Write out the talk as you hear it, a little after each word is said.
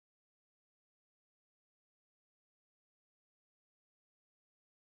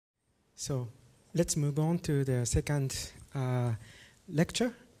So let's move on to the second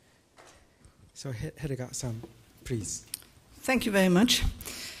lecture. So Helga-san, please. Thank you very much.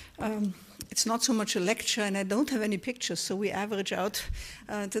 It's not so much a lecture, and I don't have any pictures, so we average out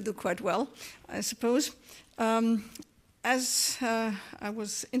to do quite well, I suppose. As I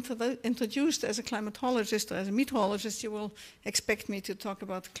was introduced as a climatologist or as a meteorologist, you will expect me to talk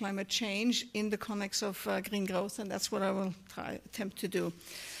about climate change in the context of green growth, and that's what I will attempt to do.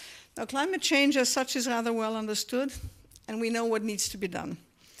 Now, climate change as such is rather well understood, and we know what needs to be done.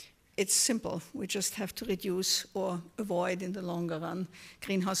 It's simple. We just have to reduce or avoid, in the longer run,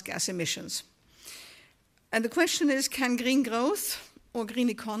 greenhouse gas emissions. And the question is, can green growth or green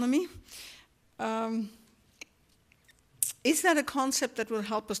economy, is that a concept that will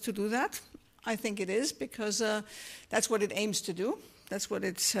help us to do that? I think it is, because that's what it aims to do. That's what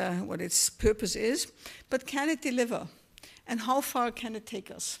its purpose is. But can it deliver? And how far can it take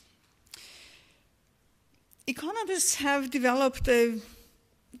us? Economists have developed a,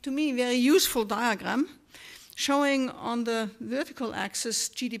 to me, very useful diagram showing on the vertical axis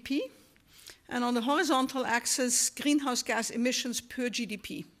GDP and on the horizontal axis greenhouse gas emissions per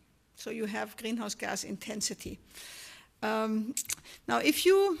GDP. So you have greenhouse gas intensity. Now, if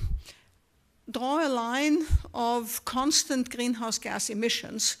you draw a line of constant greenhouse gas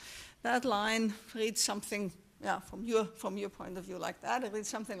emissions, that line reads something, from your point of view like that, it reads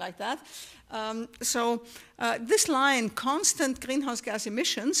something like that. This line, constant greenhouse gas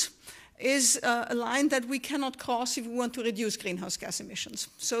emissions, is a line that we cannot cross if we want to reduce greenhouse gas emissions.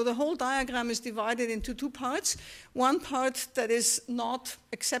 So the whole diagram is divided into two parts. One part that is not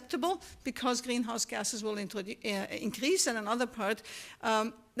acceptable because greenhouse gases will increase, and another part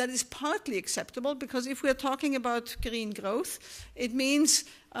that is partly acceptable because if we're talking about green growth, it means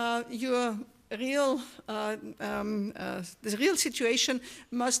the real situation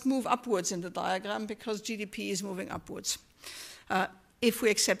must move upwards in the diagram because GDP is moving upwards. If we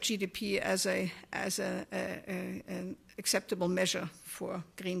accept GDP as an acceptable measure for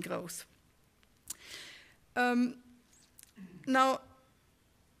green growth. Now,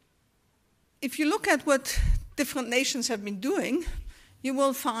 if you look at what different nations have been doing, you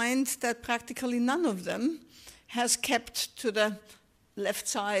will find that practically none of them has kept to the left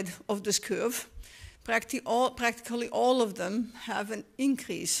side of this curve. Practically all of them have an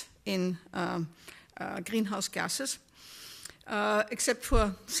increase in greenhouse gases. Except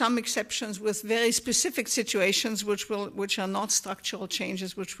for some exceptions with very specific situations which are not structural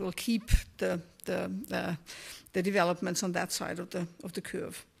changes, which will keep the developments on that side of the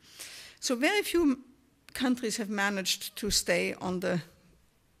curve. So very few countries have managed to stay on the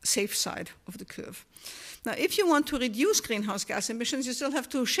safe side of the curve. Now, if you want to reduce greenhouse gas emissions, you still have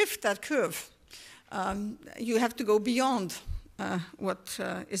to shift that curve. You have to go beyond what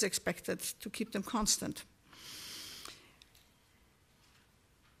is expected to keep them constant.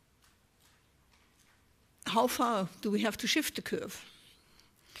 How far do we have to shift the curve?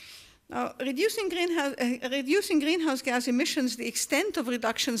 Now, reducing greenhouse gas emissions, the extent of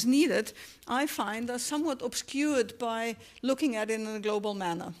reductions needed, I find, are somewhat obscured by looking at it in a global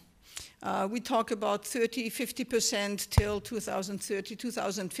manner. We talk about 30–50% till 2030,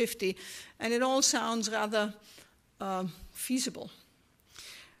 2050, and it all sounds rather feasible.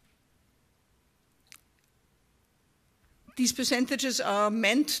 These percentages are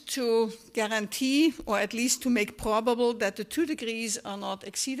meant to guarantee, or at least to make probable, that the 2 degrees are not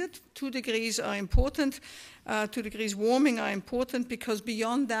exceeded. 2 degrees are important. 2 degrees warming are important because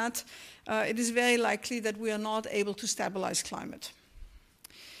beyond that, it is very likely that we are not able to stabilize climate.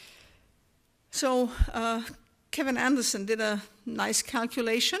 So Kevin Anderson did a nice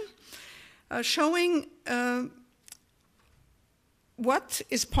calculation showing what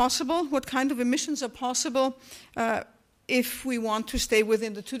is possible, what kind of emissions are possible if we want to stay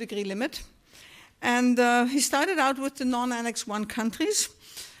within the 2 degree limit. And he started out with the non-Annex I countries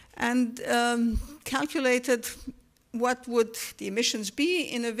and calculated what would the emissions be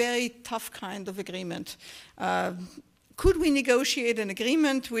in a very tough kind of agreement. Could we negotiate an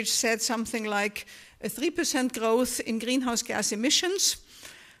agreement which said something like a 3% growth in greenhouse gas emissions,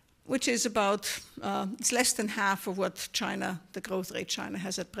 which is about, it's less than half of what China, the growth rate China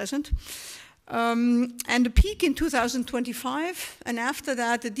has at present. And a peak in 2025, and after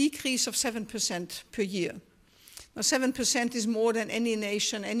that, a decrease of 7% per year. Now, 7% is more than any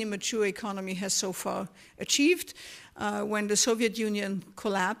nation, any mature economy has so far achieved. When the Soviet Union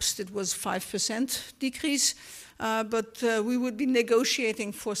collapsed, it was 5% decrease, but we would be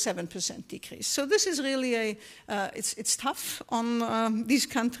negotiating for 7% decrease. So this is really it's tough on these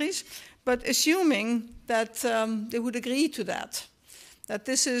countries, but assuming that they would agree to that, that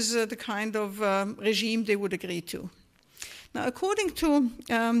this is the kind of regime they would agree to. Now, according to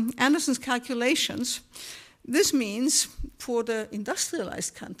Anderson's calculations, this means for the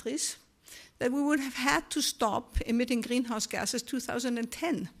industrialized countries that we would have had to stop emitting greenhouse gases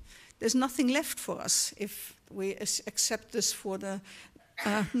 2010. There's nothing left for us if we accept this for the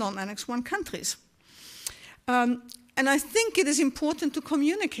non-Annex I countries. And I think it is important to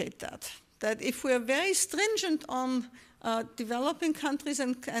communicate that if we are very stringent on developing countries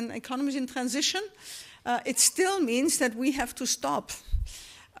and economies in transition, it still means that we have to stop.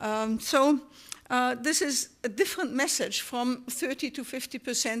 This is a different message from 30 to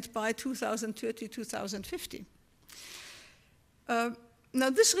 50% by 2030, 2050. Now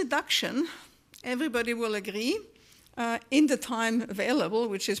this reduction, everybody will agree, in the time available,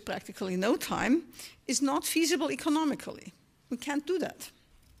 which is practically no time, is not feasible economically. We can't do that.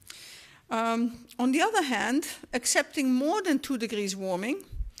 On the other hand, accepting more than 2 degrees warming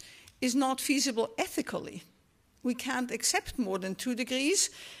is not feasible ethically. We can't accept more than 2 degrees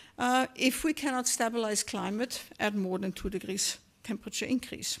if we cannot stabilize climate at more than 2 degrees temperature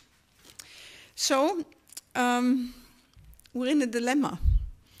increase. So we're in a dilemma.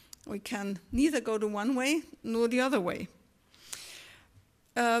 We can neither go the one way nor the other way.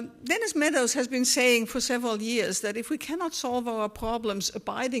 Dennis Meadows has been saying for several years that if we cannot solve our problems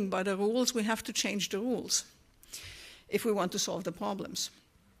abiding by the rules, we have to change the rules if we want to solve the problems.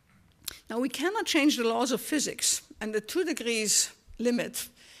 Now, we cannot change the laws of physics, and the 2 degrees limit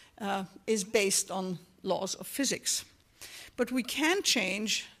is based on laws of physics. But we can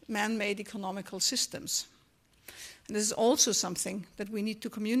change man-made economical systems. And this is also something that we need to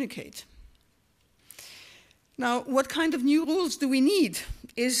communicate. Now, what kind of new rules do we need?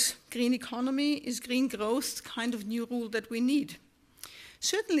 Is green economy, is green growth the kind of new rule that we need?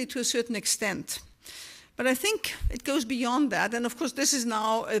 Certainly to a certain extent. But I think it goes beyond that. And of course, this is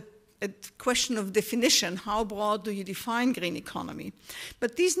now a question of definition. How broad do you define green economy?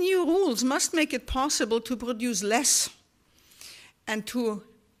 But these new rules must make it possible to produce less and to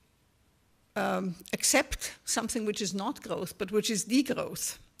accept something which is not growth, but which is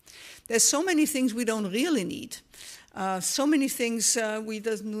degrowth. There's so many things we don't really need. So many things we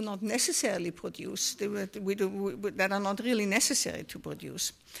do not necessarily produce, that are not really necessary to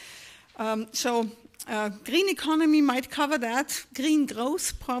produce. Green economy might cover that. Green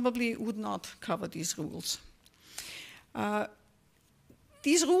growth probably would not cover these rules.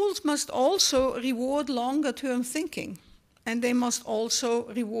 These rules must also reward longer-term thinking, and they must also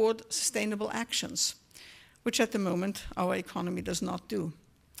reward sustainable actions, which at the moment our economy does not do.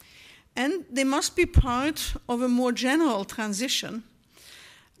 And they must be part of a more general transition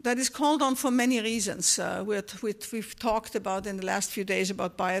that is called on for many reasons. We've talked about in the last few days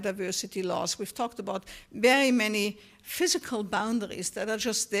about biodiversity loss. We've talked about very many physical boundaries that are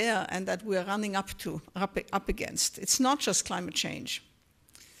just there and that we're running up against. It's not just climate change.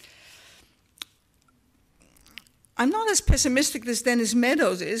 I'm not as pessimistic as Dennis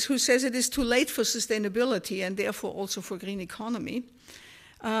Meadows is, who says it is too late for sustainability and therefore also for green economy.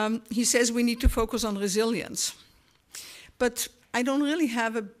 He says we need to focus on resilience. But I don't really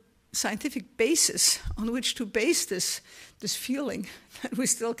have a scientific basis on which to base this feeling that we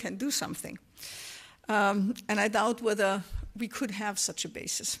still can do something. And I doubt whether we could have such a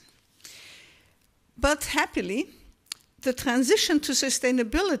basis. But happily, the transition to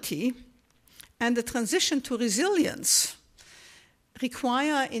sustainability and the transition to resilience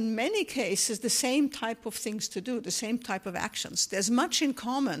require, in many cases, the same type of things to do, the same type of actions. There's much in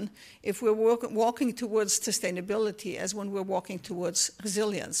common if we're walking towards sustainability as when we're walking towards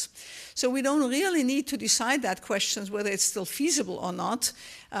resilience. So we don't really need to decide that question, whether it's still feasible or not,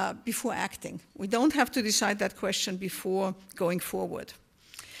 before acting. We don't have to decide that question before going forward.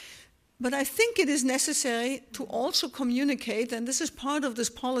 But I think it is necessary to also communicate, and this is part of this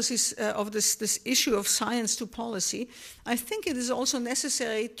policy, of this issue of science to policy. I think it is also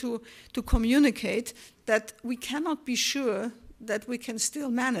necessary to communicate that we cannot be sure that we can still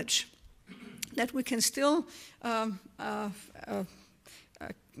manage, that we can still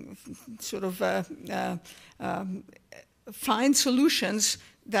find solutions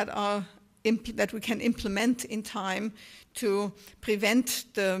that we can implement in time to prevent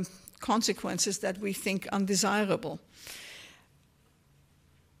the consequences that we think undesirable.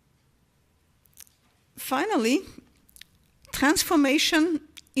 Finally, transformation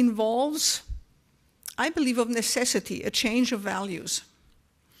involves, I believe, of necessity, a change of values.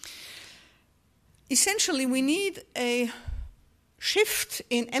 Essentially, we need a shift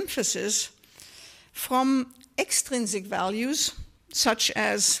in emphasis from extrinsic values, such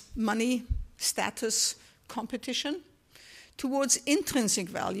as money, status, competition, towards intrinsic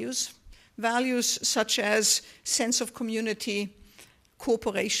values, values such as sense of community,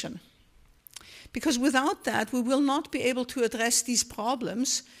 cooperation. Because without that, we will not be able to address these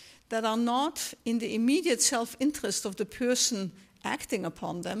problems that are not in the immediate self-interest of the person acting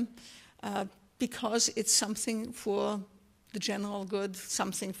upon them, because it's something for the general good,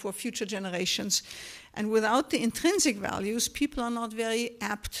 something for future generations. And without the intrinsic values, people are not very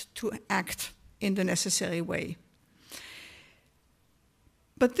apt to act in the necessary way.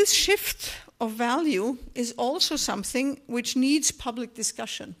 But this shift of value is also something which needs public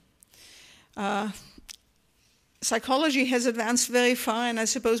discussion. Psychology has advanced very far, and I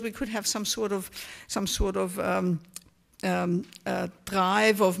suppose we could have some sort of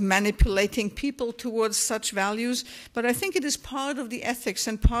drive of manipulating people towards such values, but I think it is part of the ethics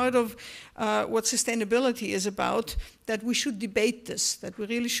and part of what sustainability is about, that we should debate this, that we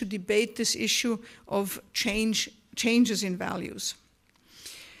really should debate this issue of changes in values.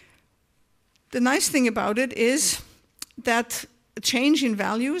 The nice thing about it is that a change in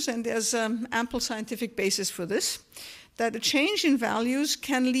values, and there's ample scientific basis for this, that a change in values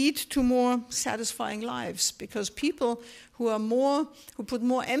can lead to more satisfying lives, because people who put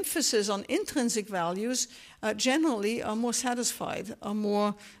more emphasis on intrinsic values generally are more satisfied,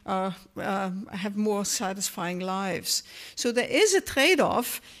 have more satisfying lives. So there is a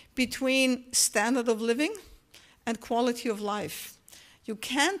trade-off between standard of living and quality of life. You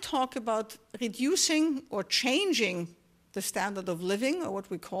can talk about reducing or changing the standard of living, or what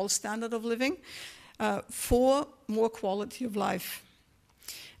we call standard of living, for more quality of life.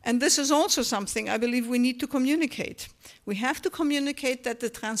 And this is also something I believe we need to communicate. We have to communicate that the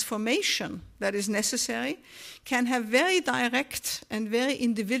transformation that is necessary can have very direct and very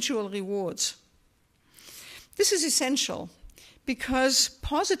individual rewards. This is essential because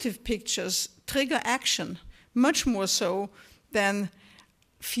positive pictures trigger action much more so than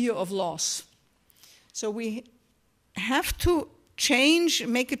fear of loss. So we have to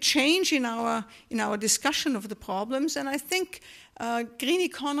make a change in our discussion of the problems, and I think green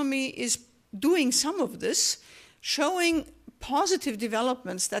economy is doing some of this, showing positive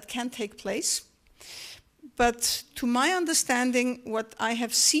developments that can take place. But to my understanding, what I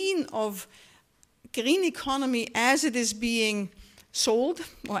have seen of green economy as it is being sold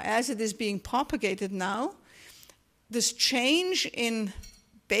or as it is being propagated now, this change in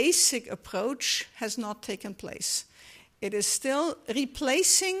basic approach has not taken place. It is still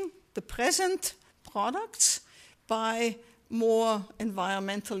replacing the present products by more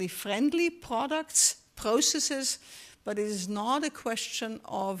environmentally friendly products, processes, but it is not a question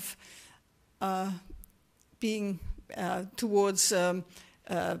of being towards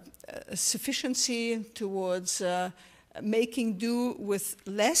sufficiency, towards making do with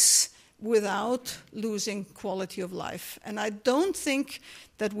less without losing quality of life. And I don't think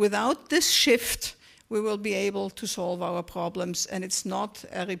that without this shift, we will be able to solve our problems, and it's not,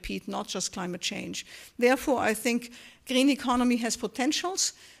 I repeat, not just climate change. Therefore, I think green economy has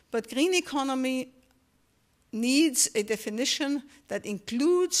potentials, but green economy needs a definition that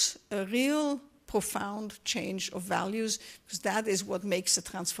includes a real profound change of values, because that is what makes a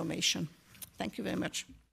transformation. Thank you very much.